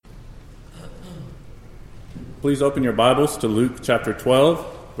Please open your Bibles to Luke chapter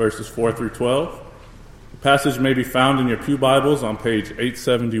 12, verses 4 through 12. The passage may be found in your pew Bibles on page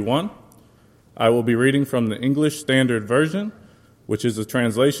 871. I will be reading from the English Standard Version, which is the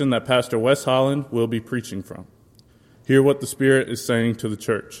translation that Pastor Wes Holland will be preaching from. Hear what the Spirit is saying to the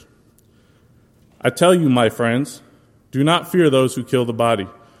church. I tell you, my friends, do not fear those who kill the body,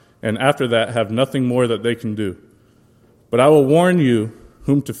 and after that have nothing more that they can do. But I will warn you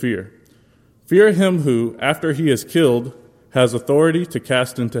whom to fear. Fear him who, after he is killed, has authority to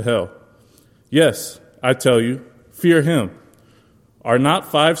cast into hell. Yes, I tell you, fear him. Are not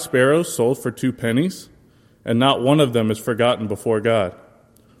 5 sparrows sold for 2 pennies, and not one of them is forgotten before God?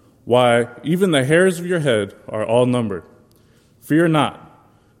 Why, even the hairs of your head are all numbered. Fear not,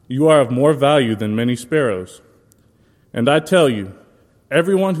 you are of more value than many sparrows. And I tell you,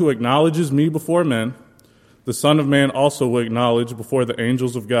 everyone who acknowledges me before men, the Son of Man also will acknowledge before the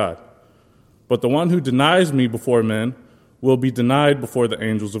angels of God. But the one who denies me before men will be denied before the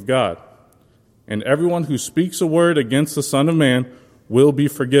angels of God. And everyone who speaks a word against the Son of Man will be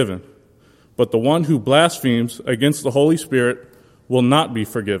forgiven. But the one who blasphemes against the Holy Spirit will not be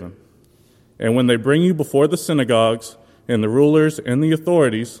forgiven. And when they bring you before the synagogues and the rulers and the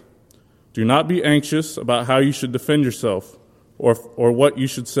authorities, do not be anxious about how you should defend yourself or what you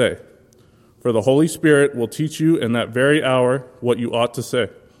should say. For the Holy Spirit will teach you in that very hour what you ought to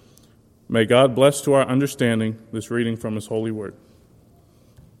say. May God bless to our understanding this reading from His holy word.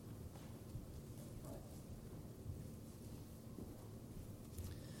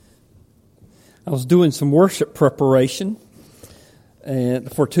 I was doing some worship preparation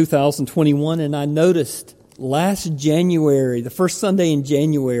for 2021, and I noticed last January, the first Sunday in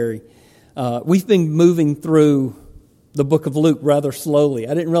January, we've been moving through the book of Luke rather slowly.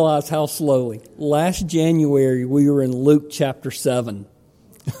 I didn't realize how slowly. Last January, we were in Luke chapter 7.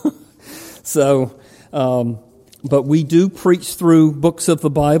 So, but we do preach through books of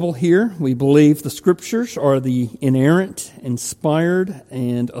the Bible here. We believe the Scriptures are the inerrant, inspired,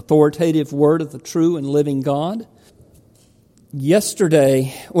 and authoritative word of the true and living God. Before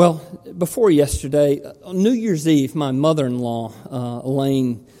yesterday, on New Year's Eve, my mother-in-law,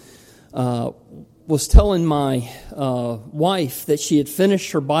 Elaine, was telling my wife that she had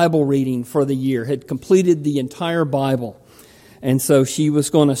finished her Bible reading for the year, had completed the entire Bible. And so she was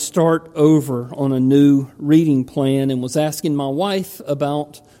going to start over on a new reading plan and was asking my wife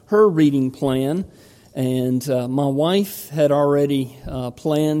about her reading plan. And my wife had already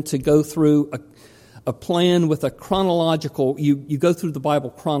planned to go through a plan with a chronological, you go through the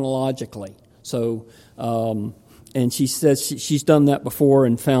Bible chronologically. So, and she says she's done that before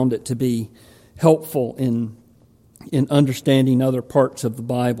and found it to be helpful in understanding other parts of the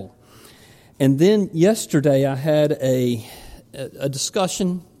Bible. And then yesterday I had a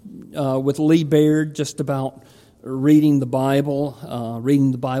discussion with Lee Baird just about reading the Bible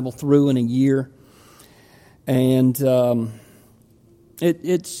through in a year. And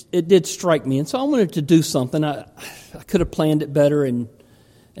it did strike me. And so I wanted to do something. I could have planned it better and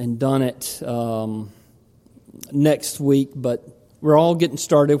done it next week, but we're all getting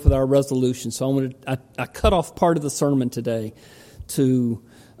started with our resolution. So I cut off part of the sermon today to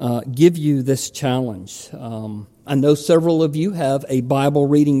give you this challenge. I know several of you have a Bible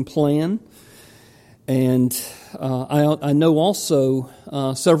reading plan, and I know also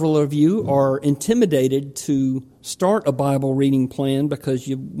several of you are intimidated to start a Bible reading plan because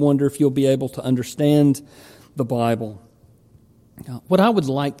you wonder if you'll be able to understand the Bible. What I would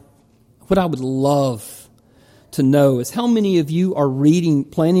love to know is how many of you are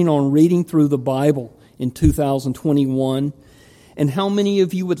planning on reading through the Bible in 2021, and how many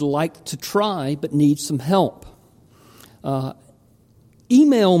of you would like to try but need some help.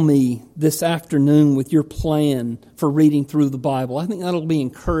 Email me this afternoon with your plan for reading through the Bible. I think that'll be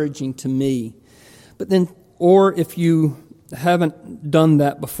encouraging to me. Or if you haven't done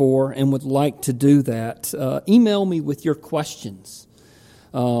that before and would like to do that, email me with your questions.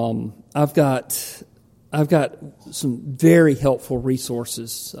 I've got some very helpful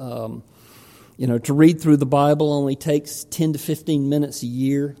resources. To read through the Bible only takes 10 to 15 minutes a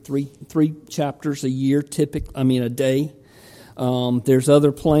year, three chapters a year, a day. There's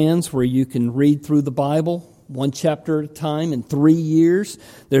other plans where you can read through the Bible 1 chapter at a time in 3 years.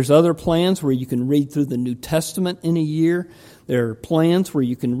 There's other plans where you can read through the New Testament in a year. There are plans where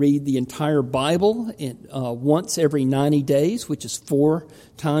you can read the entire Bible once every 90 days, which is 4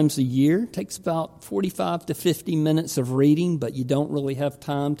 times a year. It takes about 45 to 50 minutes of reading, but you don't really have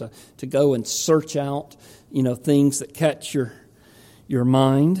time to go and search out, things that catch your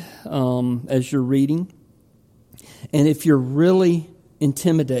mind as you're reading. And if you're really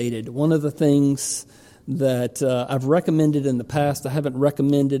intimidated, one of the things that I've recommended in the past. I haven't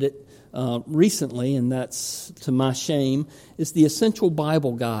recommended it recently, and that's to my shame. It's the Essential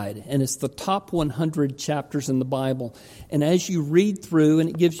Bible Guide, and it's the top 100 chapters in the Bible. And as you read through, and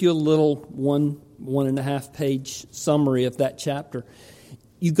it gives you a little 1.5 page summary of that chapter,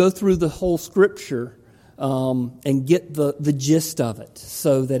 you go through the whole Scripture and get the gist of it,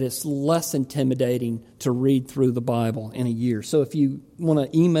 so that it's less intimidating to read through the Bible in a year. So if you want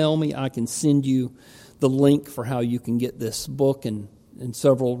to email me, I can send you the link for how you can get this book and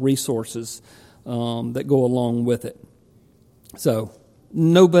several resources that go along with it. So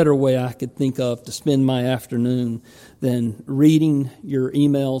no better way I could think of to spend my afternoon than reading your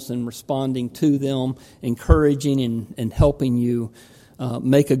emails and responding to them, encouraging and helping you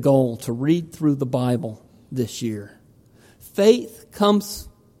make a goal to read through the Bible this year. Faith comes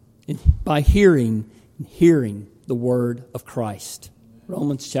by hearing the word of Christ.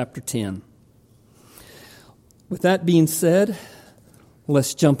 Romans chapter 10. With that being said,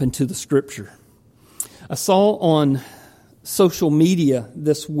 let's jump into the Scripture. I saw on social media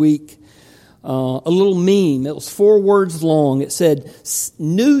this week a little meme. It was 4 words long. It said,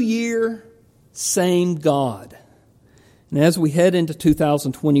 "New Year, same God." And as we head into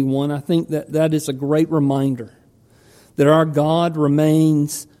 2021, I think that is a great reminder that our God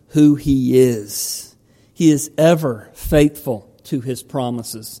remains who He is. He is ever faithful to His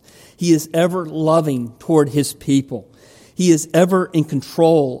promises. He is ever loving toward His people. He is ever in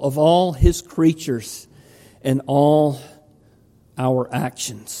control of all His creatures and all our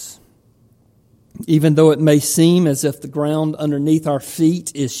actions. Even though it may seem as if the ground underneath our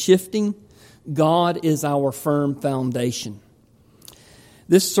feet is shifting, God is our firm foundation.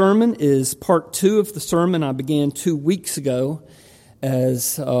 This sermon is part 2 of the sermon I began 2 weeks ago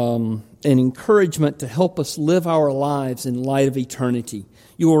as an encouragement to help us live our lives in light of eternity.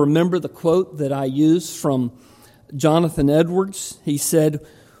 You will remember the quote that I used from Jonathan Edwards. He said,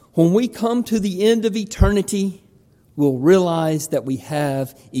 "When we come to the end of eternity, we'll realize that we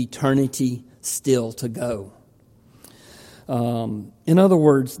have eternity still to go." In other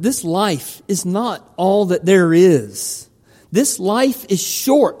words, this life is not all that there is. This life is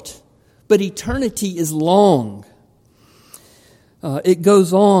short, but eternity is long. It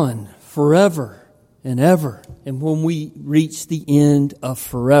goes on forever and ever. And when we reach the end of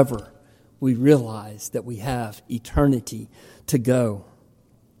forever, we realize that we have eternity to go.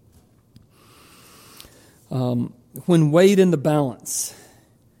 When weighed in the balance,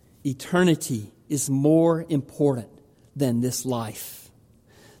 eternity is more important than this life.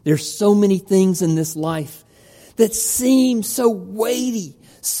 There's so many things in this life that seem so weighty,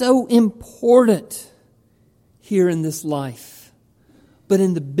 so important here in this life. But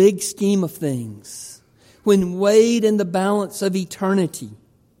in the big scheme of things, when weighed in the balance of eternity,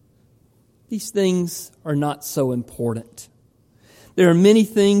 these things are not so important. There are many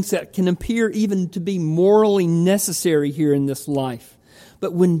things that can appear even to be morally necessary here in this life.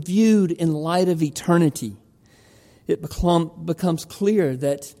 But when viewed in light of eternity, it becomes clear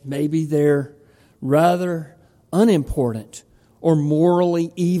that maybe they're rather unimportant or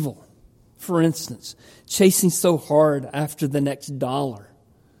morally evil. For instance, chasing so hard after the next dollar,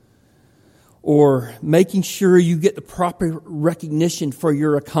 or making sure you get the proper recognition for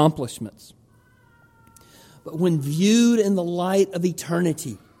your accomplishments. But when viewed in the light of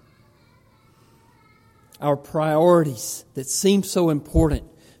eternity, our priorities that seem so important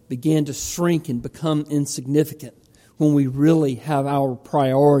begin to shrink and become insignificant when we really have our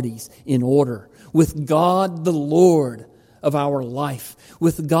priorities in order, with God the Lord of our life,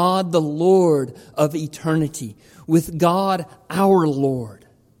 with God the Lord of eternity, with God our Lord.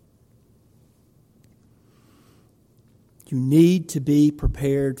 You need to be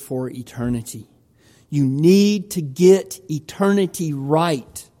prepared for eternity. You need to get eternity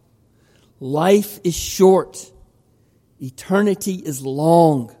right. Life is short. Eternity is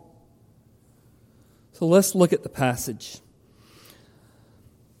long. So let's look at the passage.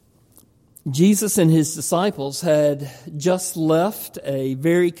 Jesus and His disciples had just left a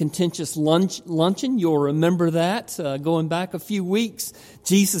very contentious luncheon. You'll remember that. Going back a few weeks,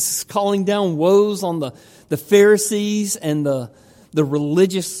 Jesus is calling down woes on the Pharisees and the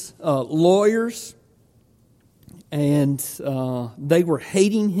religious lawyers. And they were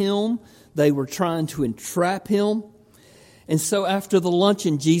hating Him. They were trying to entrap Him. And so after the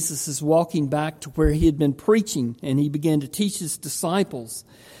luncheon, Jesus is walking back to where He had been preaching, and He began to teach His disciples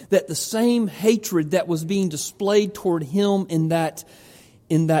that the same hatred that was being displayed toward Him in that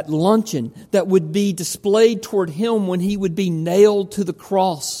luncheon, that would be displayed toward Him when He would be nailed to the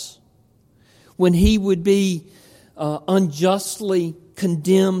cross, when He would be unjustly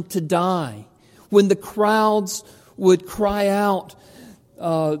condemned to die, when the crowds would cry out,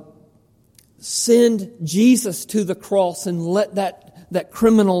 send Jesus to the cross and let that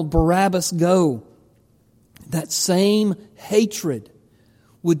criminal Barabbas go, that same hatred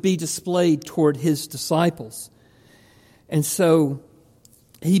would be displayed toward his disciples. And so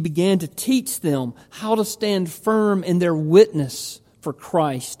he began to teach them how to stand firm in their witness for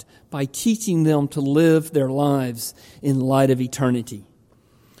Christ by teaching them to live their lives in light of eternity.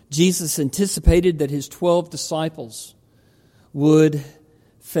 Jesus anticipated that his 12 disciples would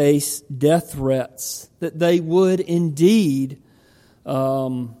face death threats, that they would indeed,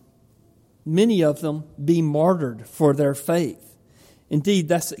 many of them, be martyred for their faith. Indeed,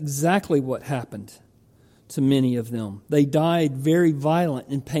 that's exactly what happened to many of them. They died very violent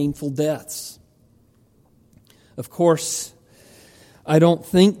and painful deaths. Of course, I don't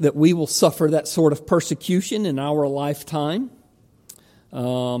think that we will suffer that sort of persecution in our lifetime.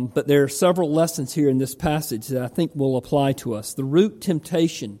 But there are several lessons here in this passage that I think will apply to us. The root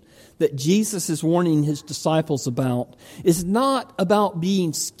temptation that Jesus is warning his disciples about is not about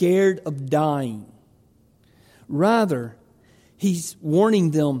being scared of dying. Rather, he's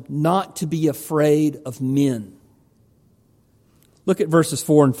warning them not to be afraid of men. Look at verses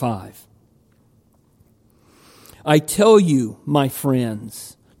 4 and 5. I tell you, my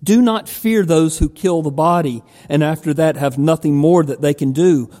friends, do not fear those who kill the body, and after that have nothing more that they can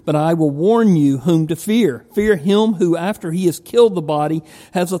do. But I will warn you whom to fear. Fear him who, after he has killed the body,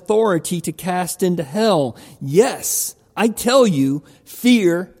 has authority to cast into hell. Yes, I tell you,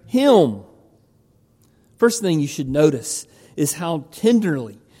 fear him. First thing you should notice is how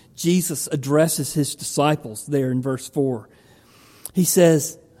tenderly Jesus addresses his disciples there in verse 4. He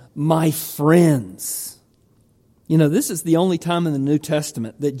says, my friends. You know, this is the only time in the New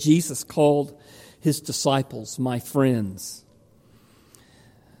Testament that Jesus called his disciples my friends.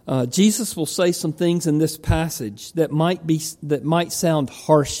 Jesus will say some things in this passage that might sound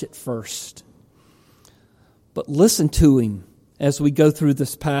harsh at first. But listen to him as we go through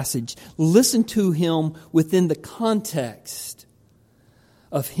this passage. Listen to him within the context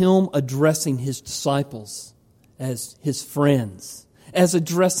of him addressing his disciples as his friends, as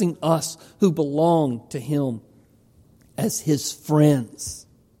addressing us who belong to him as his friends.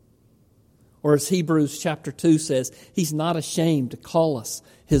 Or as Hebrews chapter 2 says, he's not ashamed to call us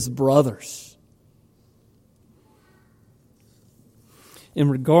his brothers. In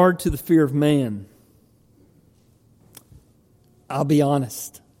regard to the fear of man, I'll be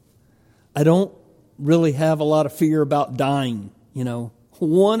honest, I don't really have a lot of fear about dying. You know,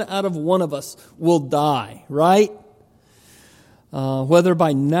 one out of one of us will die, right? Whether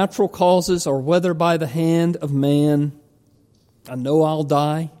by natural causes or whether by the hand of man, I know I'll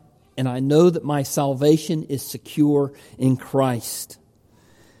die, and I know that my salvation is secure in Christ.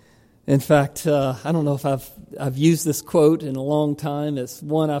 In fact, I don't know if I've used this quote in a long time. It's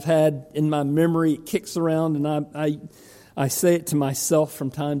one I've had in my memory. It kicks around, and I say it to myself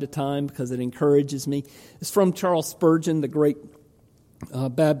from time to time because it encourages me. It's from Charles Spurgeon, the great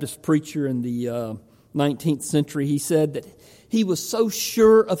Baptist preacher in the 19th century. He said that he was so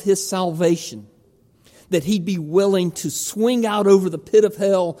sure of his salvation that he'd be willing to swing out over the pit of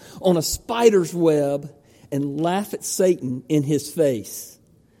hell on a spider's web and laugh at Satan in his face.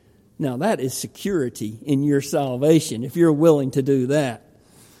 Now that is security in your salvation, if you're willing to do that.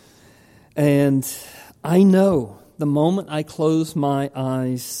 And I know the moment I close my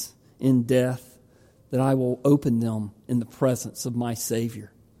eyes in death that I will open them in the presence of my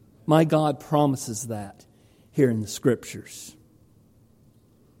Savior. My God promises that here in the Scriptures.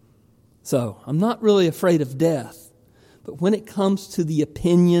 So, I'm not really afraid of death, but when it comes to the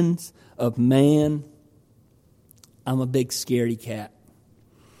opinions of man, I'm a big scaredy cat.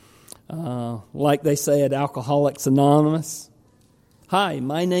 Like they say at Alcoholics Anonymous, hi,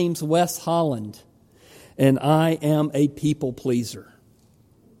 my name's Wes Holland, and I am a people pleaser.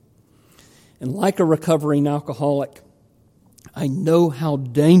 And like a recovering alcoholic, I know how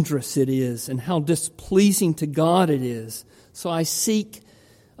dangerous it is and how displeasing to God it is. So I seek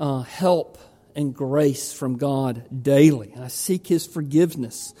help and grace from God daily. I seek His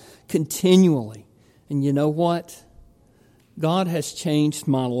forgiveness continually. And you know what? God has changed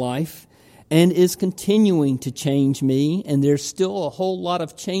my life and is continuing to change me, and there's still a whole lot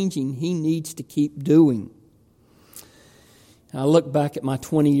of changing He needs to keep doing. I look back at my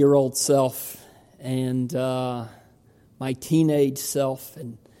 20-year-old self and my teenage self,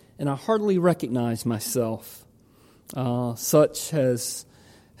 and I hardly recognize myself. Such has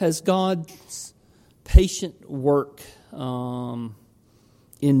God's patient work in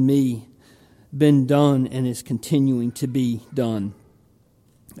me been done and is continuing to be done.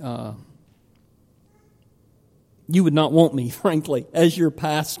 You would not want me, frankly, as your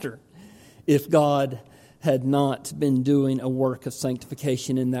pastor if God had not been doing a work of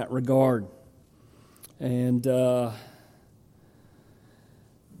sanctification in that regard. And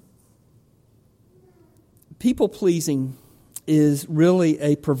people-pleasing is really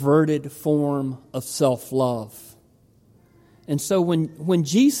a perverted form of self-love. And so when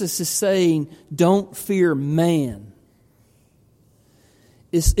Jesus is saying, don't fear man,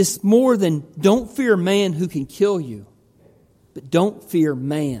 it's more than don't fear man who can kill you, but don't fear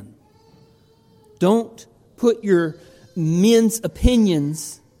man. Don't put your men's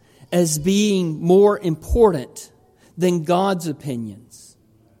opinions as being more important than God's opinions.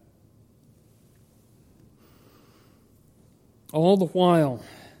 All the while,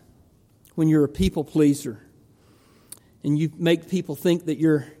 when you're a people pleaser and you make people think that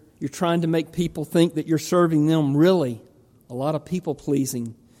you're trying to make people think that you're serving them, really, a lot of people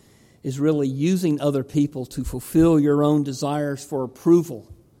pleasing is really using other people to fulfill your own desires for approval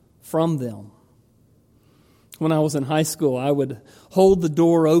from them. When I was in high school, I would hold the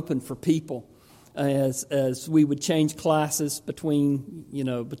door open for people as we would change classes between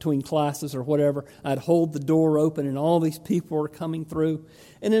classes or whatever. I'd hold the door open and all these people were coming through.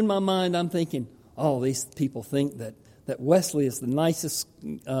 And in my mind, I'm thinking, oh, these people think that Wesley is the nicest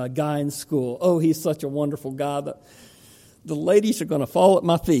guy in school. Oh, he's such a wonderful guy. The ladies are going to fall at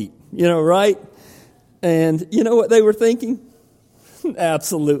my feet, right? And you know what they were thinking?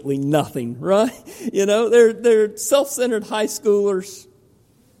 Absolutely nothing, right? They're self-centered high schoolers.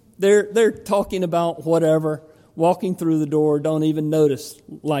 They're talking about whatever, walking through the door, don't even notice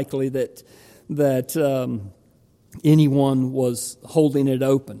likely that anyone was holding it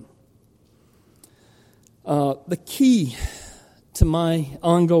open. The key to my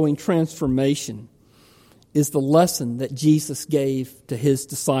ongoing transformation is the lesson that Jesus gave to his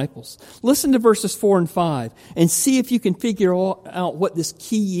disciples. Listen to verses 4 and 5 and see if you can figure out what this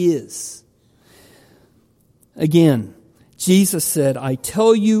key is. Again, Jesus said, I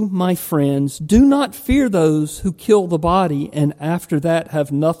tell you, my friends, do not fear those who kill the body and after that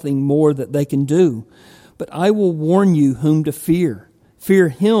have nothing more that they can do. But I will warn you whom to fear. Fear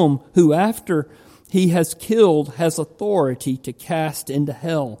him who after he has killed has authority to cast into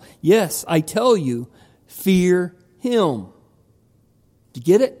hell. Yes, I tell you, fear him. Do you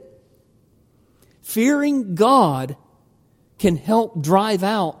get it? Fearing God can help drive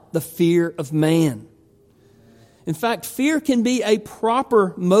out the fear of man. In fact, fear can be a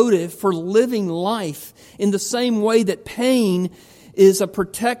proper motive for living life in the same way that pain is a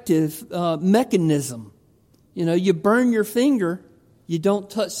protective mechanism. You burn your finger, you don't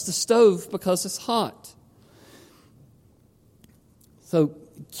touch the stove because it's hot. So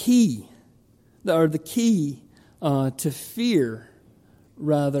the key to fear,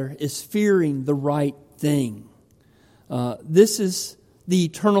 rather, is fearing the right thing. This is the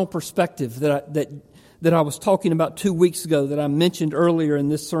eternal perspective that I was talking about 2 weeks ago that I mentioned earlier in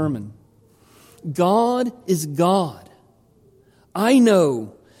this sermon. God is God. I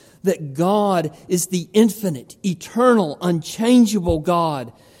know that God is the infinite, eternal, unchangeable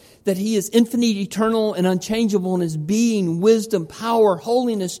God, that He is infinite, eternal, and unchangeable in His being, wisdom, power,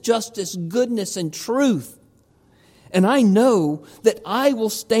 holiness, justice, goodness, and truth. And I know that I will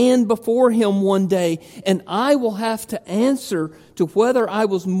stand before Him one day and I will have to answer to whether I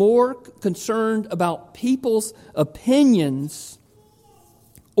was more concerned about people's opinions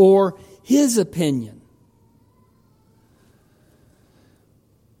or His opinion.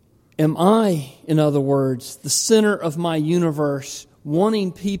 Am I, in other words, the center of my universe,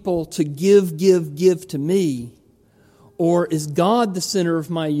 wanting people to give to me? Or is God the center of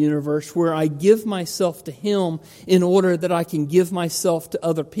my universe where I give myself to Him in order that I can give myself to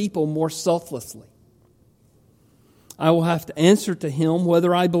other people more selflessly? I will have to answer to Him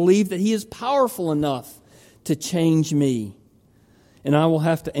whether I believe that He is powerful enough to change me. And I will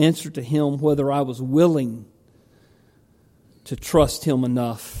have to answer to Him whether I was willing to trust Him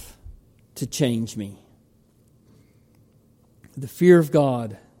enough to change me. The fear of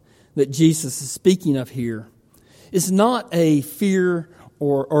God that Jesus is speaking of here is not a fear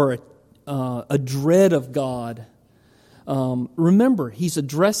or a dread of God. Remember, He's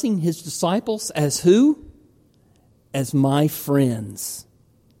addressing His disciples as who? As my friends.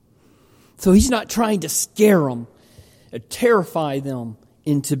 So He's not trying to scare them, terrify them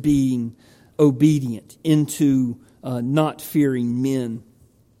into being obedient, into not fearing men.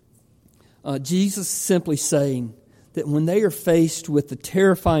 Jesus is simply saying that when they are faced with the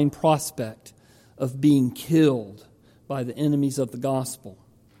terrifying prospect of being killed by the enemies of the gospel,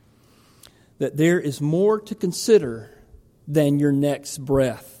 that there is more to consider than your next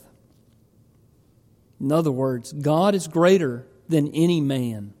breath. In other words, God is greater than any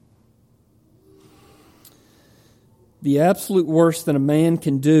man. The absolute worst that a man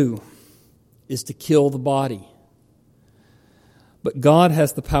can do is to kill the body. But God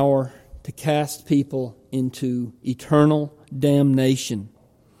has the power to cast people into eternal damnation.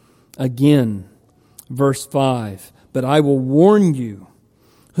 Again, verse 5, but I will warn you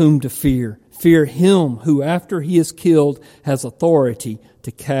whom to fear. Fear him who after he is killed has authority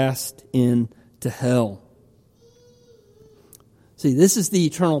to cast into hell. See, this is the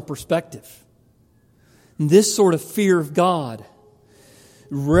eternal perspective. This sort of fear of God,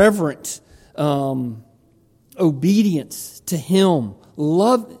 reverent obedience to Him,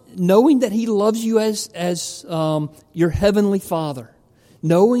 knowing that He loves you as your heavenly Father,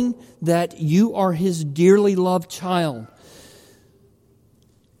 knowing that you are His dearly loved child,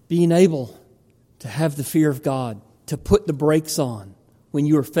 being able to have the fear of God, to put the brakes on when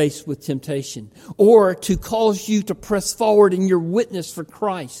you are faced with temptation, or to cause you to press forward in your witness for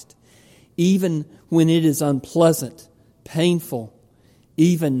Christ, even when it is unpleasant, painful,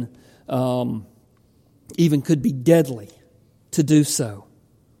 even could be deadly to do so.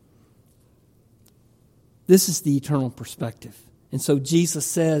 This is the eternal perspective. And so Jesus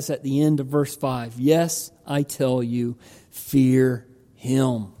says at the end of verse 5, yes, I tell you, fear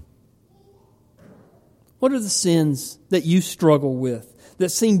Him. What are the sins that you struggle with that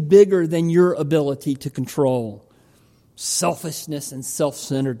seem bigger than your ability to control? Selfishness and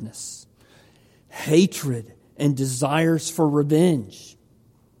self-centeredness. Hatred and desires for revenge,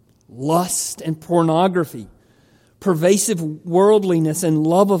 lust and pornography, pervasive worldliness and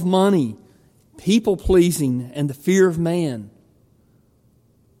love of money, people-pleasing and the fear of man.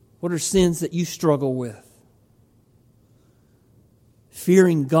 What are sins that you struggle with?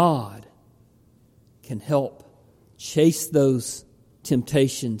 Fearing God can help chase those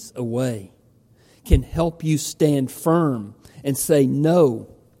temptations away, can help you stand firm and say no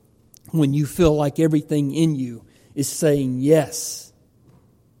when you feel like everything in you is saying yes.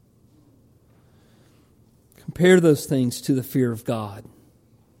 Compare those things to the fear of God.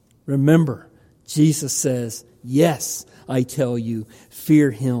 Remember, Jesus says, yes, I tell you,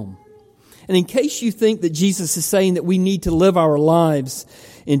 fear Him. And in case you think that Jesus is saying that we need to live our lives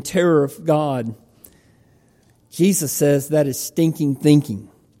in terror of God, Jesus says that is stinking thinking,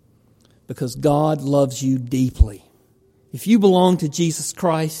 because God loves you deeply. If you belong to Jesus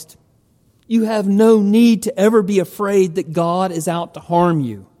Christ, you have no need to ever be afraid that God is out to harm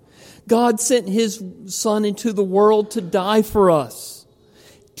you. God sent His Son into the world to die for us,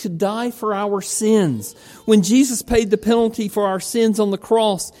 to die for our sins. When Jesus paid the penalty for our sins on the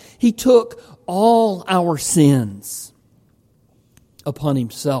cross, He took all our sins upon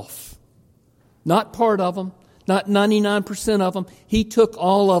Himself. Not part of them, not 99% of them. He took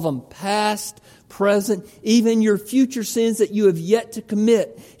all of them, past, present, even your future sins that you have yet to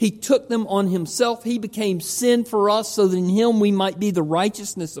commit. He took them on Himself. He became sin for us so that in Him we might be the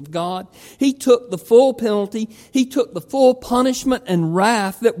righteousness of God. He took the full penalty. He took the full punishment and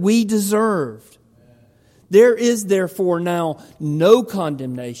wrath that we deserved. There is therefore now no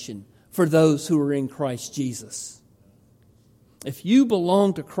condemnation for those who are in Christ Jesus. If you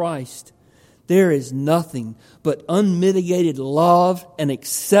belong to Christ, there is nothing but unmitigated love and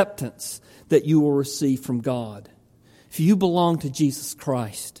acceptance that you will receive from God. If you belong to Jesus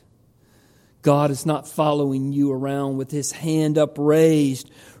Christ, God is not following you around with His hand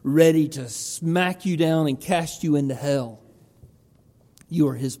upraised, ready to smack you down and cast you into hell. You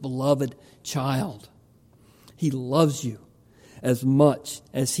are His beloved child. He loves you as much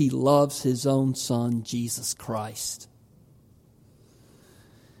as He loves His own Son, Jesus Christ.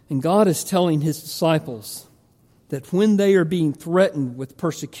 And God is telling His disciples that when they are being threatened with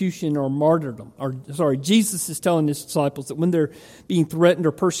persecution or martyrdom, Jesus is telling His disciples that when they're being threatened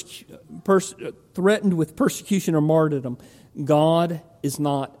or threatened with persecution or martyrdom, God is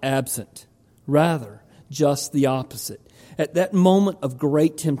not absent. Rather, just the opposite. At that moment of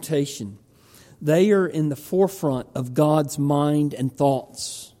great temptation, they are in the forefront of God's mind and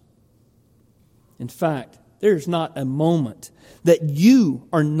thoughts. In fact, there's not a moment that you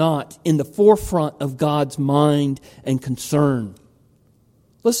are not in the forefront of God's mind and concern.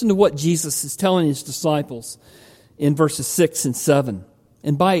 Listen to what Jesus is telling His disciples in verses 6 and 7.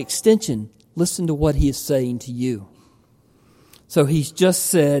 And by extension, listen to what He is saying to you. So He's just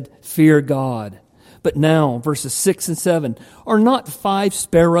said, fear God. But now, verses 6 and 7, are not 5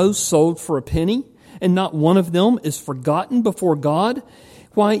 sparrows sold for a penny, and not one of them is forgotten before God?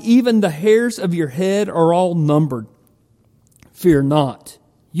 Why, even the hairs of your head are all numbered. Fear not,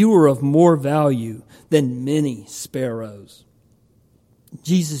 you are of more value than many sparrows.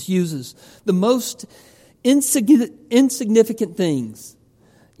 Jesus uses the most insignificant things.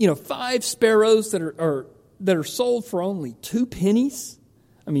 5 sparrows that are sold for only 2 pennies.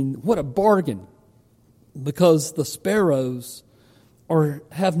 I mean, what a bargain! Because the sparrows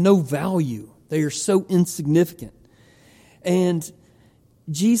have no value. They are so insignificant. And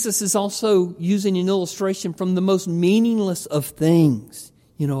Jesus is also using an illustration from the most meaningless of things.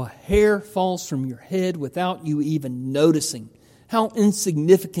 A hair falls from your head without you even noticing. How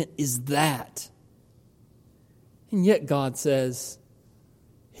insignificant is that? And yet God says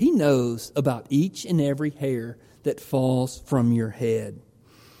He knows about each and every hair that falls from your head.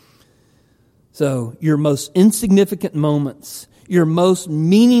 So your most insignificant moments, your most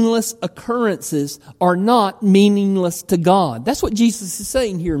meaningless occurrences are not meaningless to God. That's what Jesus is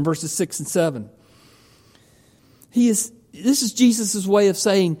saying here in verses 6 and 7. This is Jesus' way of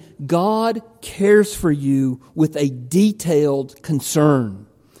saying God cares for you with a detailed concern.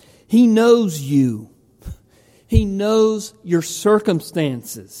 He knows you. He knows your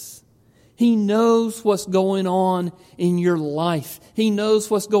circumstances. He knows what's going on in your life. He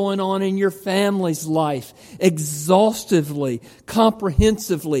knows what's going on in your family's life exhaustively,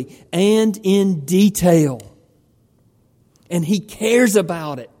 comprehensively, and in detail. And He cares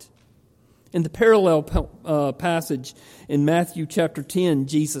about it. In the parallel passage in Matthew chapter 10,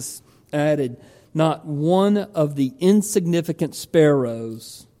 Jesus added, not one of the insignificant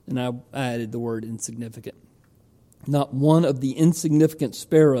sparrows, and I added the word insignificant, not one of the insignificant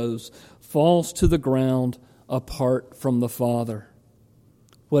sparrows falls to the ground apart from the Father.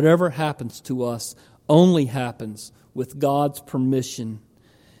 Whatever happens to us only happens with God's permission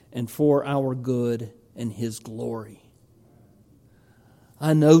and for our good and His glory.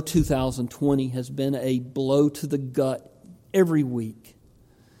 I know 2020 has been a blow to the gut every week.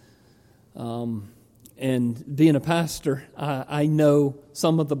 And being a pastor, I know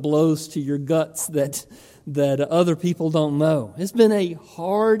some of the blows to your guts that other people don't know. It's been a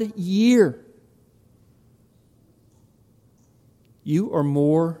hard year. You are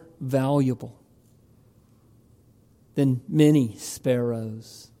more valuable than many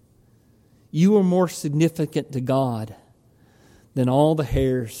sparrows. You are more significant to God than all the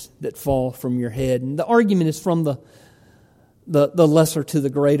hairs that fall from your head. And the argument is from the lesser to the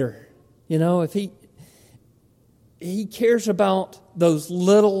greater. If He cares about those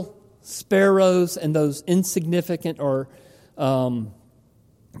little sparrows and those insignificant or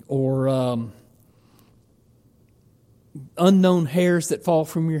unknown hairs that fall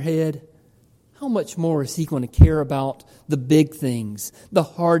from your head, how much more is He going to care about the big things, the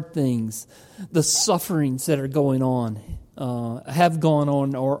hard things, the sufferings that are going on, have gone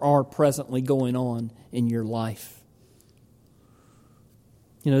on, or are presently going on in your life?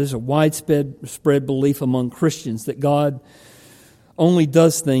 There's a widespread belief among Christians that God only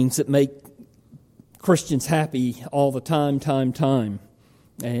does things that make Christians happy all the time.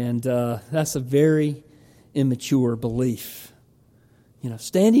 And that's a very immature belief.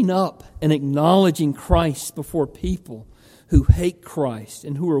 Standing up and acknowledging Christ before people who hate Christ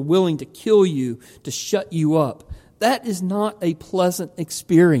and who are willing to kill you, to shut you up, that is not a pleasant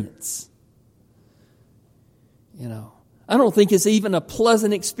experience. I don't think it's even a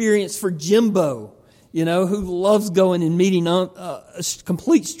pleasant experience for Jimbo, who loves going and meeting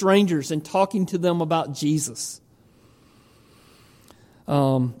complete strangers and talking to them about Jesus.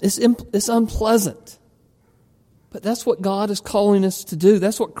 It's unpleasant. But that's what God is calling us to do.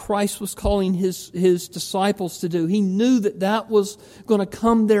 That's what Christ was calling His disciples to do. He knew that was going to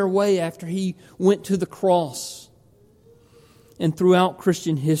come their way after He went to the cross. And throughout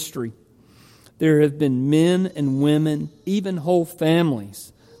Christian history, there have been men and women, even whole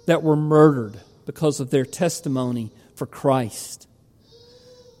families, that were murdered because of their testimony for Christ.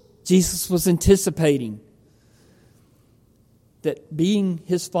 Jesus was anticipating that being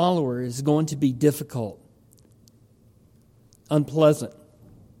His follower is going to be difficult, unpleasant,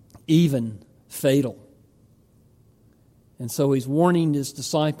 even fatal. And so He's warning His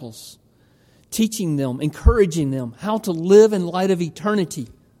disciples, teaching them, encouraging them how to live in light of eternity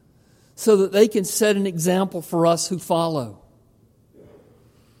so that they can set an example for us who follow.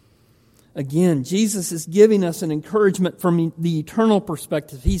 Again, Jesus is giving us an encouragement from the eternal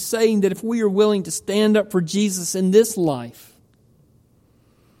perspective. He's saying that if we are willing to stand up for Jesus in this life,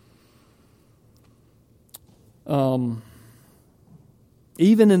 even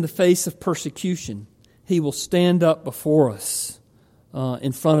in the face of persecution, He will stand up before us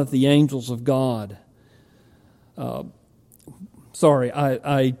in front of the angels of God. I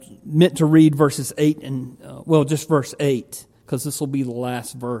meant to read verses 8 and, just verse 8, because this will be the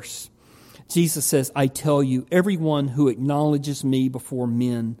last verse. Jesus says, I tell you, everyone who acknowledges me before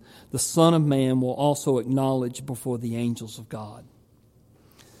men, the Son of Man will also acknowledge before the angels of God.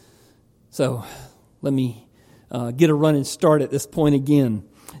 So let me get a running start at this point again.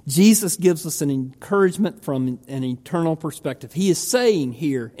 Jesus gives us an encouragement from an eternal perspective. He is saying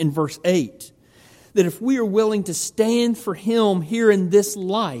here in verse 8 that if we are willing to stand for Him here in this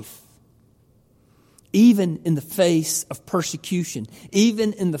life, even in the face of persecution,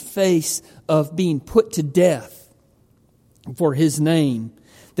 even in the face of being put to death for His name,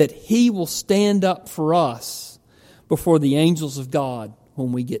 that He will stand up for us before the angels of God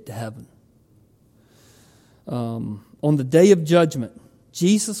when we get to heaven. On the day of judgment,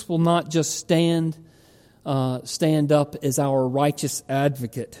 Jesus will not just stand up as our righteous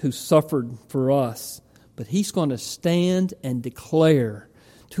advocate who suffered for us, but He's going to stand and declare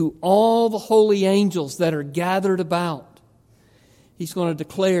to all the holy angels that are gathered about. He's going to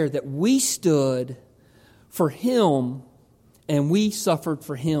declare that we stood for Him and we suffered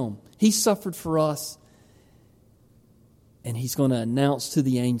for Him. He suffered for us, and He's going to announce to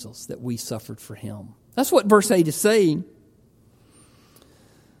the angels that we suffered for Him. That's what verse 8 is saying.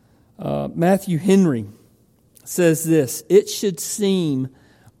 Matthew Henry says this, it should seem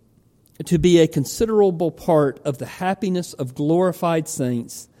to be a considerable part of the happiness of glorified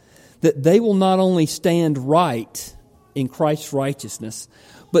saints that they will not only stand right in Christ's righteousness,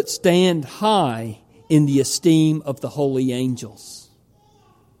 but stand high in the esteem of the holy angels.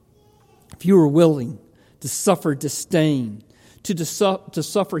 If you are willing to suffer disdain, to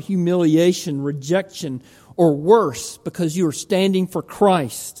suffer humiliation, rejection, or worse because you are standing for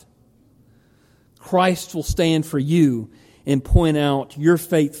Christ, Christ will stand for you and point out your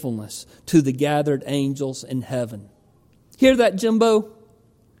faithfulness to the gathered angels in heaven. Hear that, Jimbo?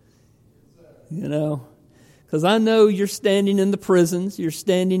 You know, because I know you're standing in the prisons, you're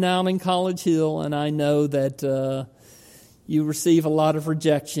standing out in College Hill, and I know that you receive a lot of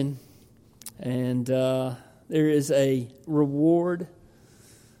rejection, and there is a reward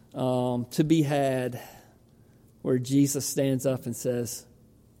to be had where Jesus stands up and says,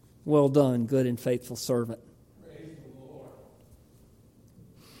 well done, good and faithful servant.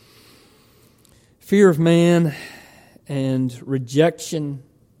 Fear of man and rejection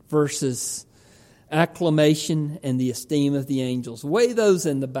versus acclamation and the esteem of the angels. Weigh those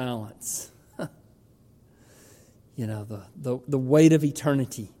in the balance. You know, the weight of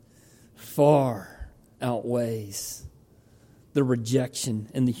eternity far outweighs the rejection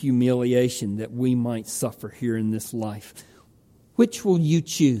and the humiliation that we might suffer here in this life. Which will you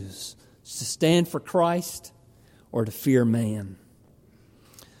choose? To stand for Christ or to fear man?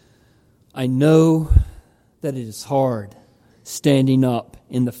 I know that it is hard standing up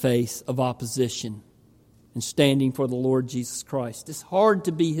in the face of opposition and standing for the Lord Jesus Christ. It's hard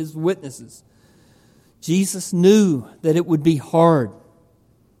to be His witnesses. Jesus knew that it would be hard.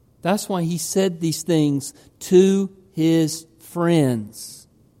 That's why He said these things to His friends.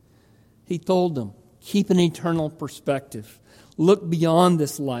 He told them, keep an eternal perspective. Look beyond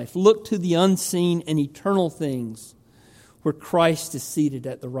this life. Look to the unseen and eternal things where Christ is seated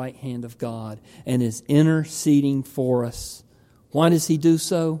at the right hand of God and is interceding for us. Why does He do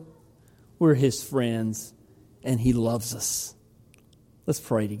so? We're His friends and He loves us. Let's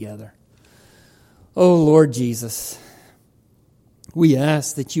pray together. Oh, Lord Jesus, we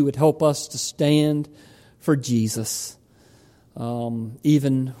ask that You would help us to stand for Jesus,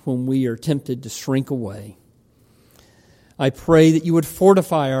 even when we are tempted to shrink away. I pray that You would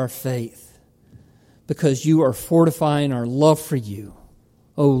fortify our faith because You are fortifying our love for You.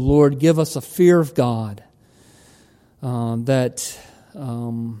 Oh, Lord, give us a fear of God that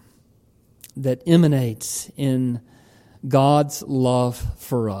emanates in God's love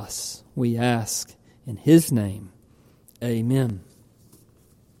for us. We ask in His name. Amen.